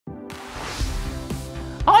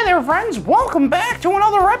Hi there, friends. Welcome back to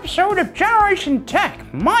another episode of Generation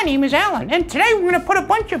Tech. My name is Alan, and today we're going to put a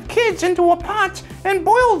bunch of kids into a pot and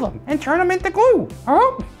boil them and turn them into glue.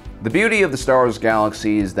 The beauty of the Star Wars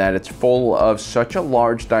galaxy is that it's full of such a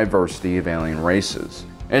large diversity of alien races.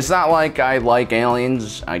 It's not like I like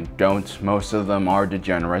aliens, I don't, most of them are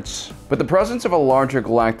degenerates. But the presence of a larger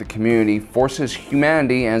galactic community forces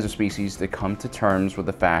humanity as a species to come to terms with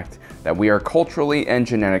the fact that we are culturally and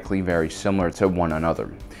genetically very similar to one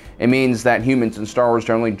another. It means that humans in Star Wars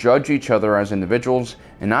generally judge each other as individuals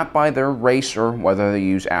and not by their race or whether they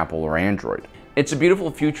use Apple or Android. It's a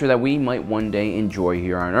beautiful future that we might one day enjoy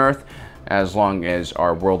here on Earth, as long as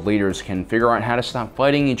our world leaders can figure out how to stop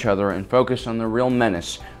fighting each other and focus on the real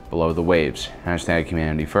menace below the waves. Hashtag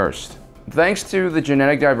humanity first. Thanks to the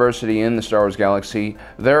genetic diversity in the Star Wars galaxy,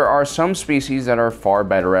 there are some species that are far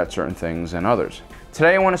better at certain things than others.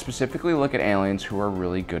 Today I want to specifically look at aliens who are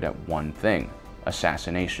really good at one thing: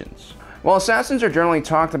 assassinations. While assassins are generally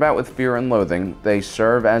talked about with fear and loathing, they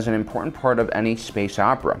serve as an important part of any space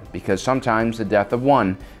opera, because sometimes the death of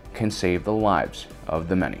one can save the lives of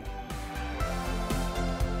the many.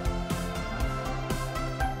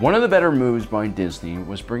 One of the better moves by Disney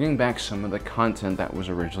was bringing back some of the content that was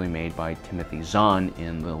originally made by Timothy Zahn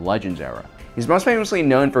in the Legends era. He's most famously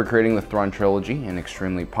known for creating the Thrawn trilogy, an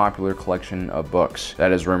extremely popular collection of books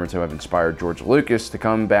that is rumored to have inspired George Lucas to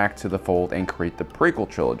come back to the fold and create the prequel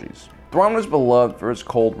trilogies. Thrawn was beloved for his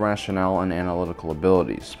cold rationale and analytical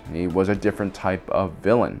abilities. He was a different type of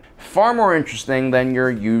villain, far more interesting than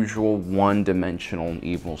your usual one-dimensional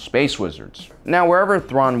evil space wizards. Now, wherever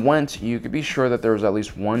Thrawn went, you could be sure that there was at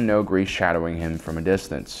least one Noghri shadowing him from a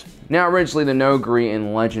distance. Now, originally the Noghri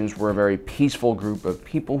in Legends were a very peaceful group of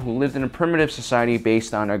people who lived in a primitive society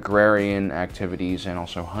based on agrarian activities and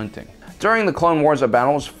also hunting. During the Clone Wars, a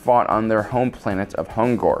battle was fought on their home planet of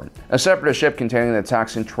Hungor. A separatist ship containing the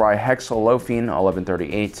toxin trihexylophene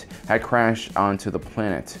 1138 had crashed onto the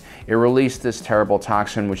planet. It released this terrible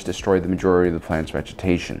toxin which destroyed the majority of the planet's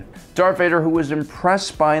vegetation. Darth Vader, who was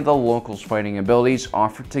impressed by the locals' fighting abilities,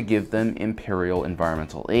 offered to give them Imperial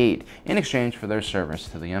environmental aid in exchange for their service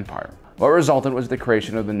to the Empire. What resulted was the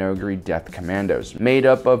creation of the Noghri Death Commandos, made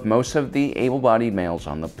up of most of the able-bodied males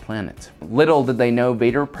on the planet. Little did they know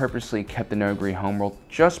Vader purposely kept the Noghri homeworld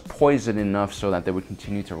just poisoned enough so that they would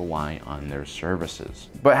continue to rely on their services.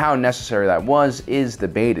 But how necessary that was is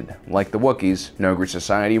debated. Like the Wookiees, Noghri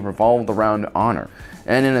society revolved around honor.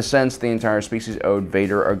 And in a sense, the entire species owed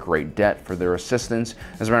Vader a great debt for their assistance.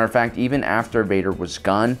 As a matter of fact, even after Vader was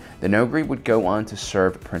gone, the Noghri would go on to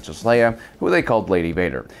serve Princess Leia, who they called Lady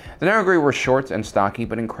Vader. The Noghri were short and stocky,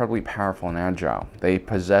 but incredibly powerful and agile. They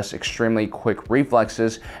possessed extremely quick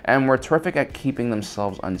reflexes and were terrific at keeping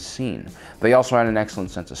themselves unseen. They also had an excellent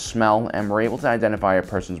sense of smell and were able to identify a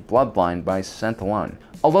person's bloodline by scent alone.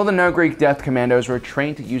 Although the Noghri Death Commandos were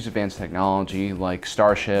trained to use advanced technology like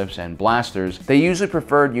starships and blasters, they usually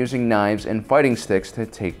preferred using knives and fighting sticks to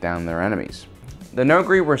take down their enemies. The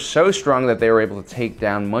Noghri were so strong that they were able to take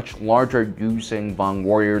down much larger Yu-Zhang Vong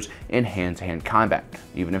warriors in hand-to-hand combat,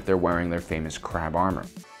 even if they're wearing their famous crab armor.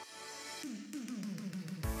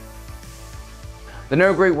 The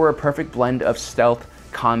Noghri were a perfect blend of stealth,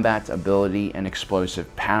 combat ability, and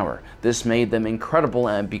explosive power. This made them incredible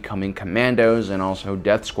at becoming commandos and also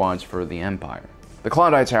death squads for the Empire. The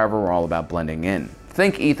Claudites, however, were all about blending in.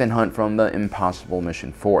 Think Ethan Hunt from the Impossible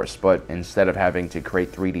Mission Force, but instead of having to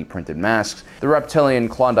create 3D printed masks, the reptilian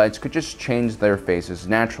Claudites could just change their faces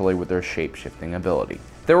naturally with their shape-shifting ability.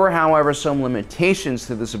 There were, however, some limitations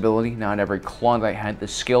to this ability. Not every Claudite had the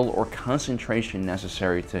skill or concentration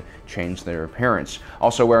necessary to change their appearance.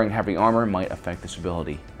 Also, wearing heavy armor might affect this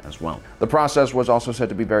ability as well. The process was also said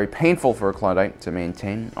to be very painful for a Claudite to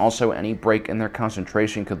maintain. Also, any break in their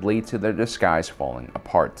concentration could lead to their disguise falling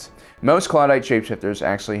apart. Most Claudite shapeshifters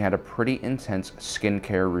actually had a pretty intense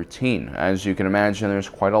skincare routine. As you can imagine, there's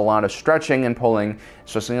quite a lot of stretching and pulling,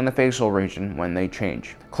 especially in the facial region, when they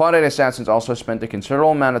change. Claudite assassins also spent a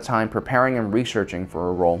considerable amount of time preparing and researching for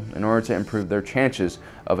a role in order to improve their chances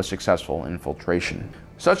of a successful infiltration.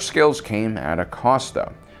 Such skills came at a cost,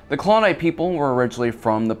 though. The Claudite people were originally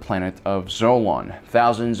from the planet of Zolon.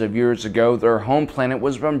 Thousands of years ago, their home planet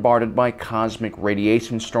was bombarded by cosmic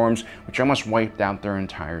radiation storms, which almost wiped out their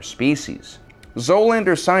entire species.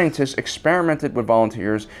 Zolander scientists experimented with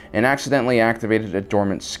volunteers and accidentally activated a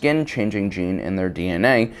dormant skin-changing gene in their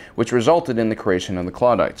DNA, which resulted in the creation of the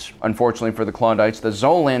Claudites. Unfortunately for the Claudites, the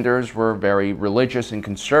Zolanders were a very religious and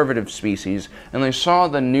conservative species, and they saw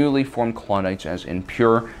the newly formed Claudites as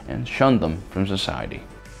impure and shunned them from society.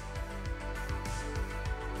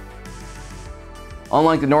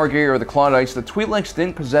 Unlike the Norgay or the Claudites, the twi'leks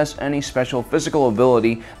didn't possess any special physical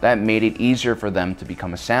ability that made it easier for them to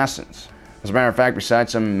become assassins. As a matter of fact,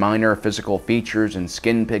 besides some minor physical features and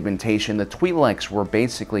skin pigmentation, the twi'leks were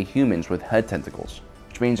basically humans with head tentacles,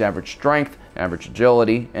 which means average strength, average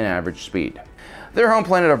agility, and average speed. Their home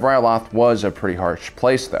planet of Ryloth was a pretty harsh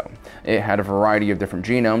place though. It had a variety of different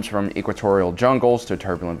genomes, from equatorial jungles to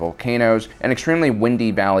turbulent volcanoes and extremely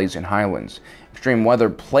windy valleys and highlands. Extreme weather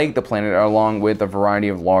plagued the planet along with a variety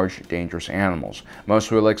of large, dangerous animals. Most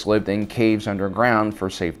twi'leks lived in caves underground for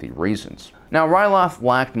safety reasons. Now, Ryloth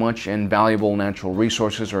lacked much in valuable natural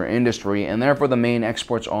resources or industry, and therefore the main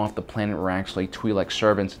exports off the planet were actually twi'lek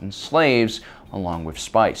servants and slaves, along with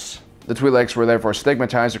spice. The twi'leks were therefore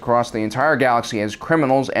stigmatized across the entire galaxy as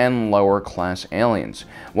criminals and lower-class aliens.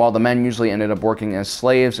 While the men usually ended up working as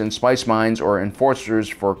slaves in spice mines or enforcers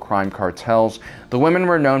for crime cartels, the women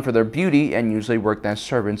were known for their beauty and usually worked as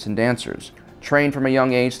servants and dancers. Trained from a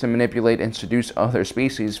young age to manipulate and seduce other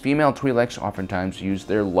species, female twi'leks oftentimes used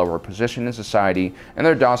their lower position in society and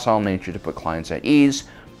their docile nature to put clients at ease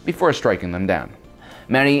before striking them down.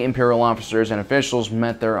 Many Imperial officers and officials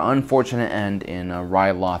met their unfortunate end in a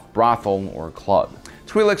Ryloth brothel or club.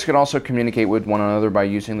 Twi'leks could also communicate with one another by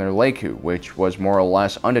using their leku, which was more or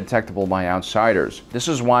less undetectable by outsiders. This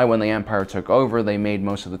is why when the Empire took over, they made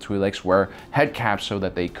most of the Twi'leks wear head caps so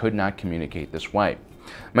that they could not communicate this way.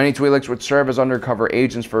 Many Twi'leks would serve as undercover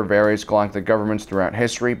agents for various galactic governments throughout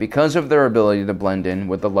history because of their ability to blend in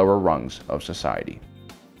with the lower rungs of society.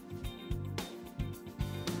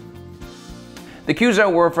 The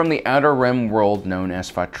Kuzo were from the Outer Rim world known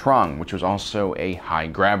as Fatrang, which was also a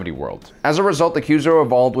high-gravity world. As a result, the Kuzo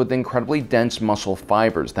evolved with incredibly dense muscle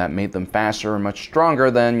fibers that made them faster and much stronger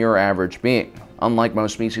than your average being. Unlike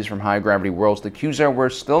most species from high-gravity worlds, the Kuzo were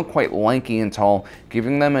still quite lanky and tall,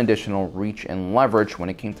 giving them additional reach and leverage when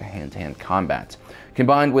it came to hand-to-hand combat.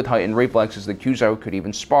 Combined with heightened reflexes, the Kuzo could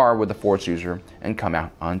even spar with the Force user and come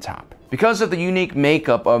out on top. Because of the unique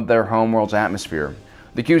makeup of their homeworld's atmosphere,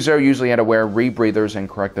 the Kuzo usually had to wear rebreathers and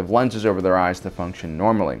corrective lenses over their eyes to function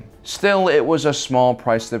normally. Still, it was a small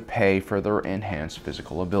price to pay for their enhanced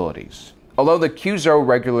physical abilities. Although the Kuzo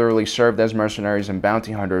regularly served as mercenaries and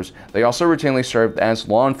bounty hunters, they also routinely served as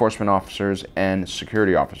law enforcement officers and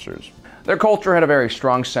security officers. Their culture had a very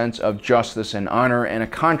strong sense of justice and honor, and a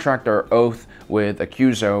contract or oath with a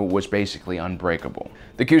Kuzo was basically unbreakable.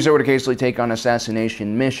 The Kuzo would occasionally take on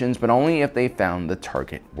assassination missions, but only if they found the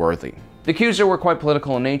target worthy. The Kuzo were quite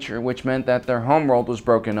political in nature, which meant that their homeworld was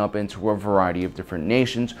broken up into a variety of different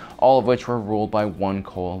nations, all of which were ruled by one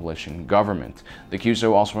coalition government. The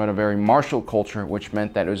Kuzo also had a very martial culture, which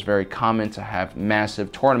meant that it was very common to have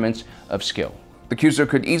massive tournaments of skill. The Kuzo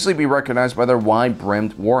could easily be recognized by their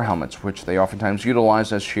wide-brimmed war helmets, which they oftentimes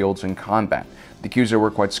utilized as shields in combat. The Kuzo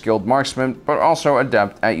were quite skilled marksmen, but also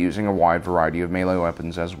adept at using a wide variety of melee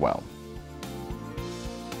weapons as well.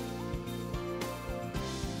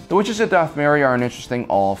 The Witches of Dathomiri are an interesting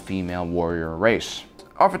all-female warrior race.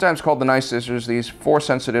 Oftentimes called the Night Sisters, these Force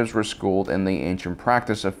sensitives were schooled in the ancient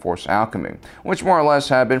practice of Force alchemy, which more or less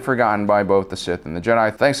had been forgotten by both the Sith and the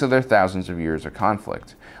Jedi thanks to their thousands of years of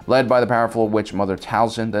conflict. Led by the powerful witch Mother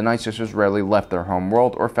Talzin, the Night Sisters rarely left their home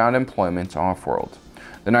world or found employment off-world.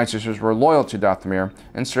 The Night Sisters were loyal to Dathomir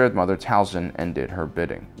and served Mother Talzin and did her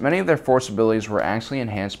bidding. Many of their Force abilities were actually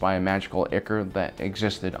enhanced by a magical ichor that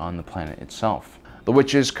existed on the planet itself. The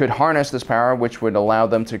witches could harness this power, which would allow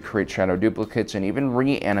them to create shadow duplicates and even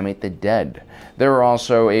reanimate the dead. They were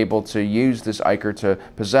also able to use this ichor to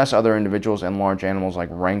possess other individuals and large animals like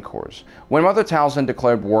rancors. When Mother Talzin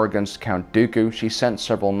declared war against Count Dooku, she sent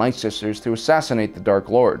several Night Sisters to assassinate the Dark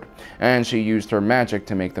Lord, and she used her magic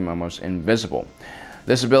to make them almost invisible.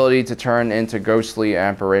 This ability to turn into ghostly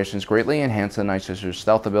apparitions greatly enhanced the Night Sisters'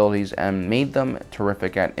 stealth abilities and made them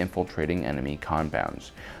terrific at infiltrating enemy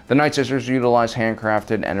compounds. The Night Sisters utilized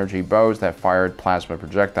handcrafted energy bows that fired plasma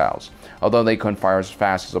projectiles. Although they couldn't fire as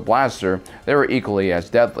fast as a blaster, they were equally as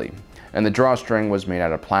deadly. And the drawstring was made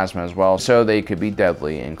out of plasma as well, so they could be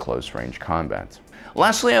deadly in close-range combat.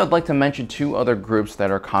 Lastly, I would like to mention two other groups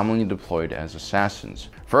that are commonly deployed as assassins.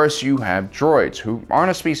 First, you have droids, who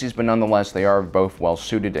aren't a species, but nonetheless they are both well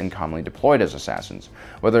suited and commonly deployed as assassins.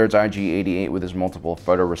 Whether it's IG-88 with his multiple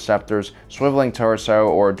photoreceptors, swiveling torso,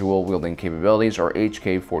 or dual wielding capabilities, or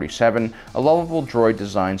HK-47, a lovable droid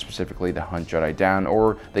designed specifically to hunt Jedi down,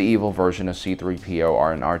 or the evil version of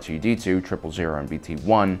C-3PO and R2-D2, 000 and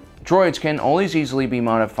BT-1, droids can always easily be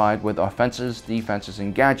modified with offenses, defenses,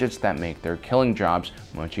 and gadgets that make their killing jobs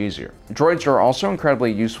much easier. Droids are also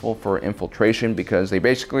incredibly useful for infiltration because they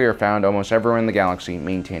basically are found almost everywhere in the galaxy,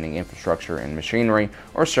 maintaining infrastructure and machinery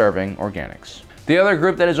or serving organics. The other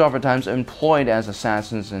group that is oftentimes employed as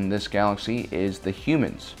assassins in this galaxy is the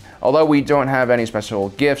humans. Although we don't have any special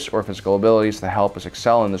gifts or physical abilities to help us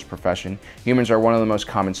excel in this profession, humans are one of the most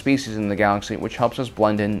common species in the galaxy, which helps us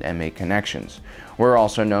blend in and make connections. We're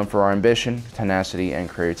also known for our ambition, tenacity, and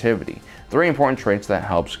creativity, 3 important traits that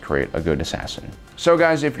helps create a good assassin. So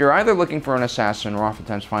guys, if you're either looking for an assassin or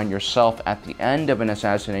oftentimes find yourself at the end of an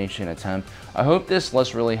assassination attempt, I hope this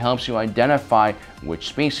list really helps you identify which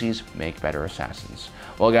species make better assassins.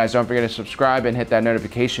 Well guys, don't forget to subscribe and hit that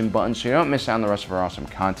notification button so you don't miss out on the rest of our awesome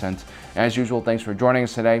content. As usual, thanks for joining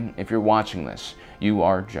us today. If you're watching this, you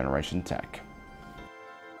are Generation Tech.